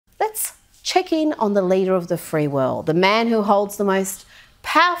let's check in on the leader of the free world, the man who holds the most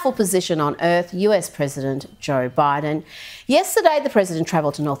powerful position on earth, US President Joe Biden. Yesterday, the president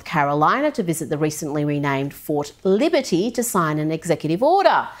travelled to North Carolina to visit the recently renamed Fort Liberty to sign an executive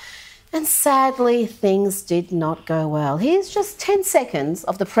order. And sadly, things did not go well. Here's just 10 seconds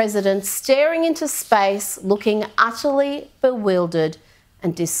of the president staring into space, looking utterly bewildered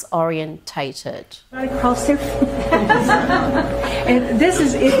and disorientated. Across their and this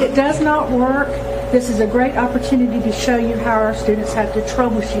is, if it does not work, this is a great opportunity to show you how our students have to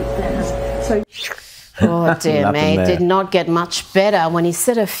troubleshoot things. So, oh dear me, it did not get much better when he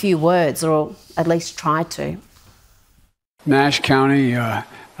said a few words, or at least tried to. Nash County,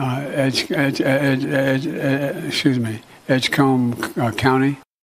 Edgecombe County.